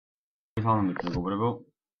მოგესალმებით მეგობრებო,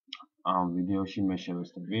 ამ ვიდეოში მე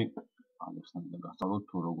შევეცდები ახსნილია გასწავლოთ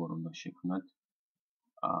თუ როგორ უნდა შექმნათ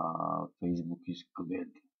ფეისბუქის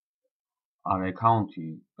გვერდი. არა ექაუნთი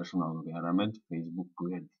პერსონალური, არამედ ფეისბუქ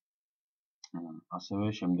გვერდი.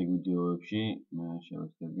 ასევე შემდეგ ვიდეოებში მე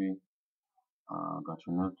შევეცდები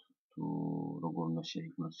გაჩვენოთ თუ როგორ უნდა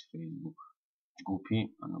შეიქმნას ფეისბუქ ჯგუფი,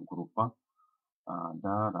 ანუ გრუპა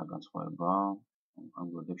და რა განსხვავება ამ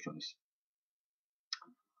გვერდებს შორის.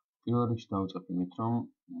 პირველ რიგში დავიწყებ იმით, რომ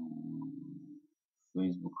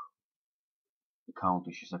Facebook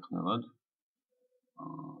ექაუნთის შესაქმნელად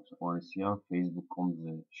საკმარისია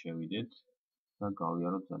facebook.com-ზე შევიდეთ და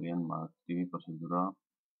გავიაროთ ძალიან მარტივი პროცედურა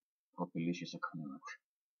პროფილის შესაქმნელად.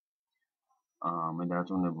 მე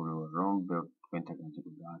დარწმუნებული ვარ, რომ თქვენთაგან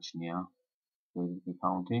გააჩნია Facebook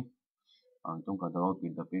ექაუნთი, ამიტომ გადავალთ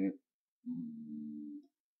პირდაპირ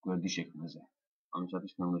გვერდის შექმნაზე.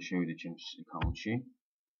 ამისათვის მე უნდა შევიდე ჩემს ექაუნთში.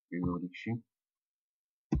 პირველ რიგში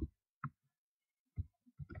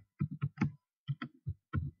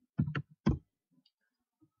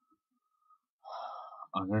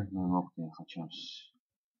აგერ მე მოვხდი ახლა ჩემს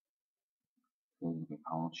Facebook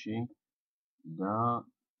ექაუნთში და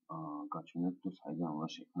გაჩვენეთ თუ საიდან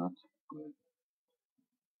უნდა შექმნათ გვერდი.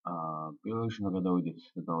 პირველ რიგში უნდა გადავიდეთ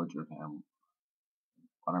და დავაჭიროთ ამ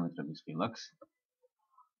პარამეტრების ღილაკს.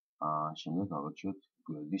 შემდეგ გავაჩეროთ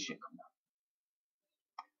გვერდის შექმნა.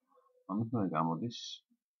 ამით მე გამოდის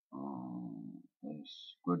ეს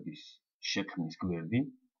გვერდის შექმნის გვერდი,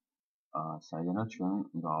 საიდანაც ჩვენ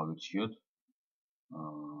უნდა ავირჩიოთ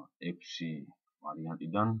 6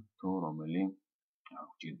 ვარიანტიდან თუ რომელი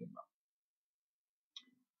გვჭირდება.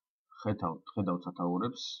 ხედავთ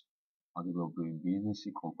სათაურებს: ადგილობრივი ბიზნესი,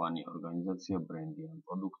 კომპანია, ორგანიზაცია, ბრენდი ან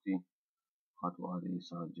პროდუქტი, ხატვარი,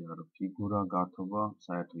 საჯარო ფიგურა, გართობა,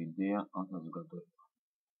 საერთო იდეა ან საზოგადოება.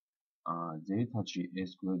 ძირითადში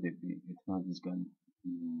ეს გვერდები ერთმანეთისგან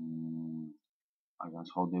არ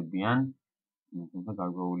განსხვავდებიან, თუმცა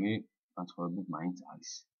გარკვეული განსხვავებები მაინც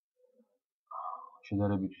არის.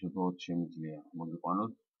 შედარებითი უბრალოდ შემიძლია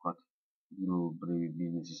მოგიყვანოთ, ვთქვათ, ადგილობრივი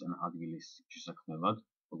ბიზნესის ან ადგილის შესაქმნელად,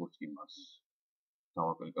 როგორც კი მას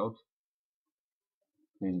დავაკლიკავთ.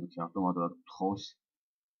 Facebook-ი ავტომატურად გთხოვს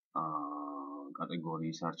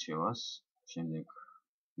კატეგორიის არჩევას, შემდეგ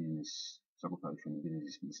საკუთარი ჩვენი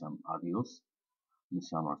ბიზნესის მისამ ადგილს,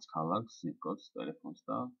 მისამართს ქალაქს, ზიპკოდს, ტელეფონს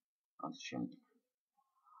და ასე შემდეგ.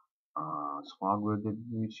 სხვა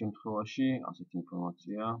გვერდების შემთხვევაში ასეთი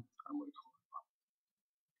ინფორმაცია არ მოითხოვება.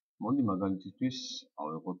 მოდი მაგალითისთვის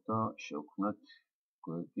ავიღოთ და შევქმნათ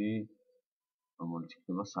გვერდი, რომელიც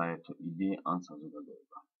იქნება საერთო იდეა ან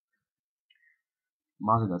საზოგადოება.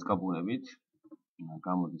 მასზე დაწყაბუნებით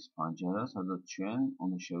გამოდის პანჯარა, სადაც ჩვენ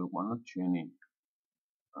უნდა შევიყვანოთ ჩვენი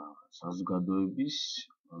საზოგადოების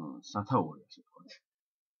სათაური, ასე ვთქვათ.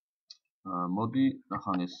 მოდი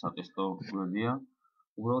ახლა ეს სატესტო გვერდია,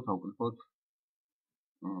 უბრალოდ ავკრიფოთ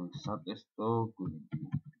სატესტო გვერდი.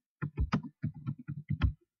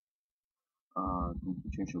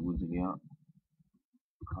 ჩვენ შეგვიძლია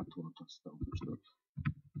ქართულადაც დავუჭიროთ.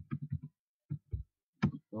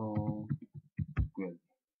 გვერდი.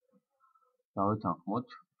 დავეთანხმოთ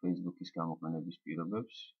Facebook-ის გამოყენების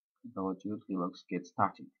პირობებს და დავაჭიროთ ღილაკს Get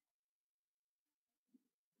Started.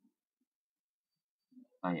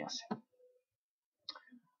 აი ასე.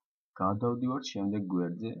 გადავდივართ შემდეგ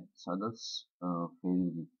გვერდზე, სადაც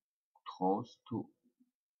Facebook-ი გთხოვს თუ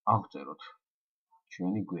აღწეროთ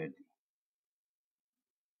ჩვენი გვერდი.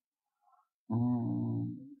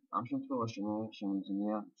 ამ შემთხვევაში მე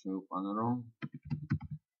შემიძლია შევიყვანო, რომ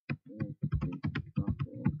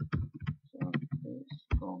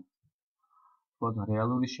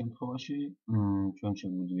რეალური შემთხვევაში ჩვენ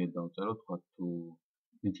შეგვიძლია დავწეროთ, ვთქვათ, თუ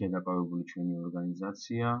რითია დაკავებული ჩვენი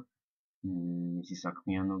ორგანიზაცია, მისი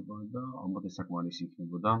საქმიანობა და ალბათ ეს საკმარისი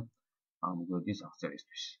იქნებოდა ამ გვერდის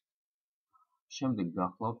აღწერისთვის. შემდეგ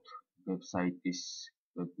გახლავთ ვებსაიტის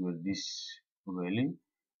ვებგვერდის გველი,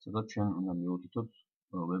 სადაც ჩვენ უნდა მივუთითოთ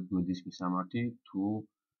ვებგვერდის მისამართი თუ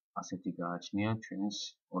ასეთი გააჩნია ჩვენს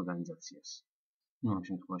ორგანიზაციას. ამ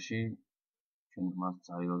შემთხვევაში ჩვენ მას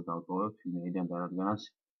ძალიან დავტოვებთ, ვინაიდან და რადგანაც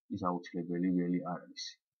ის აუცილებელი ველი არ არის.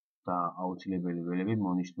 და აუცილებელი ველები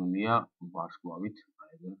მონიშნულია ვარსკვლავით,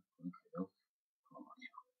 აიღეთ ხედავთ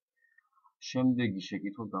ინფორმაცია. შემდეგი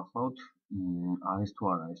შეკითხვა გახლავთ, არის თუ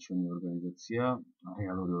არა ეს ჩვენი ორგანიზაცია,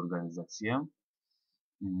 რეალური ორგანიზაცია,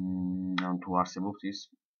 ან თუ არსებობს ის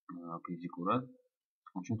ფიზიკურად.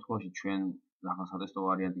 ამ შემთხვევაში ჩვენ რაღაც სატესტო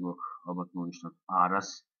ვარიანტი გვაქვს, ალბათ მონიშნოთ არას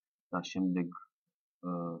და შემდეგ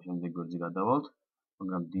გვერდზე გადავალთ,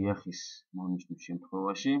 მაგრამ დიახის მონიშნვის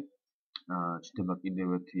შემთხვევაში ჩნდება კიდევ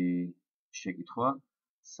ერთი შეკითხვა,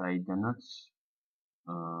 საიდანაც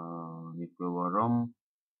ირკვევა, რომ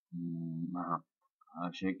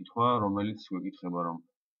შეკითხვა, რომელიც გვეკითხება, რომ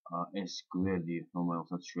ეს გვერდი,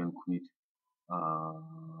 რომელსაც ჩვენ ვქმნით,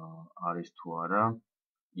 არის თუ არა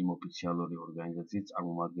იმ ოფიციალური ორგანიზაციის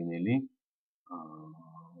წარმომადგენელი,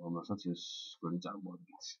 რომელსაც ეს გვერდი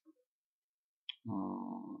წარმოადგენს.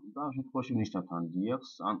 და ამ შემთხვევაში ნიშნავთ ან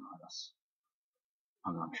დიახს, ან არას.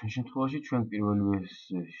 მაგრამ ჩვენ შემთხვევაში ჩვენ პირველივე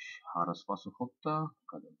არას ვასუხობთ და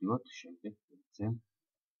გადავდივართ შემდეგ გვერდზე.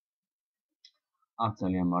 აქ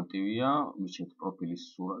ძალიან მარტივია, ვიჩერთ პროფილის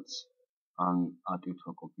სურათს, ან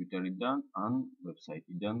ატვირთვა კომპიუტერიდან, ან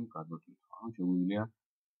ვებსაიტიდან გადავტვირთვა. ან შეგვიძლია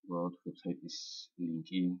უბრალოდ ვებსაიტის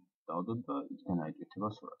ლინკი დავდოთ და იქიდან აიტვირთება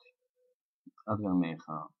სურათი. რადგან მე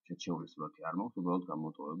ახლა შერჩეული სურათი არ მაქვს, უბრალოდ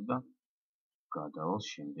გამოვტოვებ და გადავალ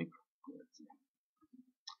შემდეგ გვერდზე.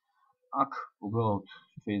 აქ უბრალოდ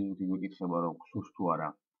ფეისბუქი გვეკითხება, რომ გსურს თუ არა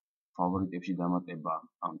ფავორიტებში დამატება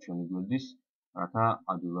ამ ჩვენი გვერდის, რათა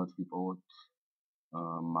ადვილად ვიპოვოთ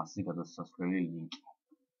მასზე გადასასვლელი ლინკი.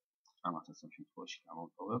 ამასაც ამ შემთხვევაში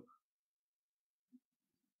გამოვტოვებ.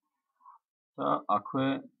 და აქვე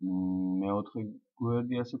მეოთხე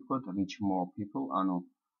გვერდი, ასე ვთქვათ, reach more people, ანუ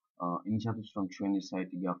იმისათვის, რომ ჩვენი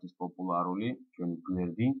საიტი გახდეს პოპულარული, ჩვენი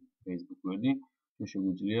გვერდი, Facebook გვერდი,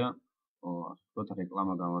 შეგვიძლია, ასე ვთქვათ,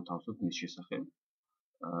 რეკლამა გამოვთავაზოთ მის შესახებ.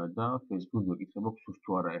 და Facebook გვეკითხება, გსურს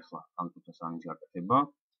თუ არა ახლა ამ წუთას ამის გაკეთება,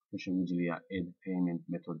 შეგვიძლია add payment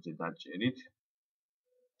მეთოდზე დაჭერით.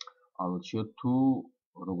 ალბათ თუ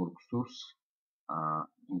როგორ გსურს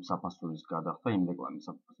იმ საფასურის გადახდა, იმ რეკლამის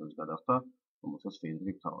საფასურის გადახდა, რომელსაც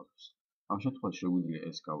Facebook გთავაზობს. ამ შემთხვევაში შეგვიძლია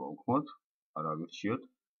ეს გავაუქმოთ, არ ავირჩიოთ.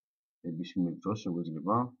 ნებისმიერ დროს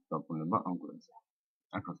შეგვიძლია დაბრუნება ამ გვერდზე.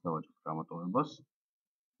 აქაც დავაჭერთ გამოტოვებას.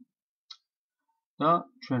 და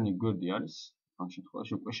ჩვენი გვერდი არის ამ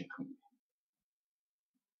შემთხვევაში უკვე შექმნილი.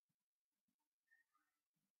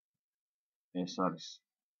 ეს არის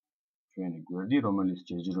ჩვენი გვერდი, რომელიც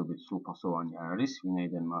ჯერჯერობით სრულფასოვანი არ არის,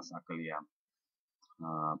 ვინაიდან მას აკლია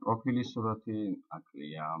პროფილის სურათი,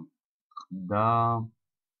 აკლია და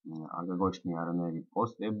არ გაგვაჩნია არანაირი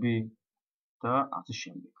პოსტები და ასე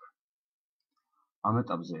შემდეგ. ამ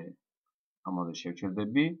ეტაპზე ამაზე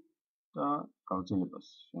შევჩერდები და გაგრძელებას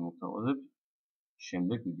შემოგთავაზებ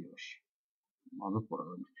შემდეგ ვიდეოში. მადლობ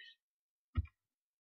ყურებისთვის.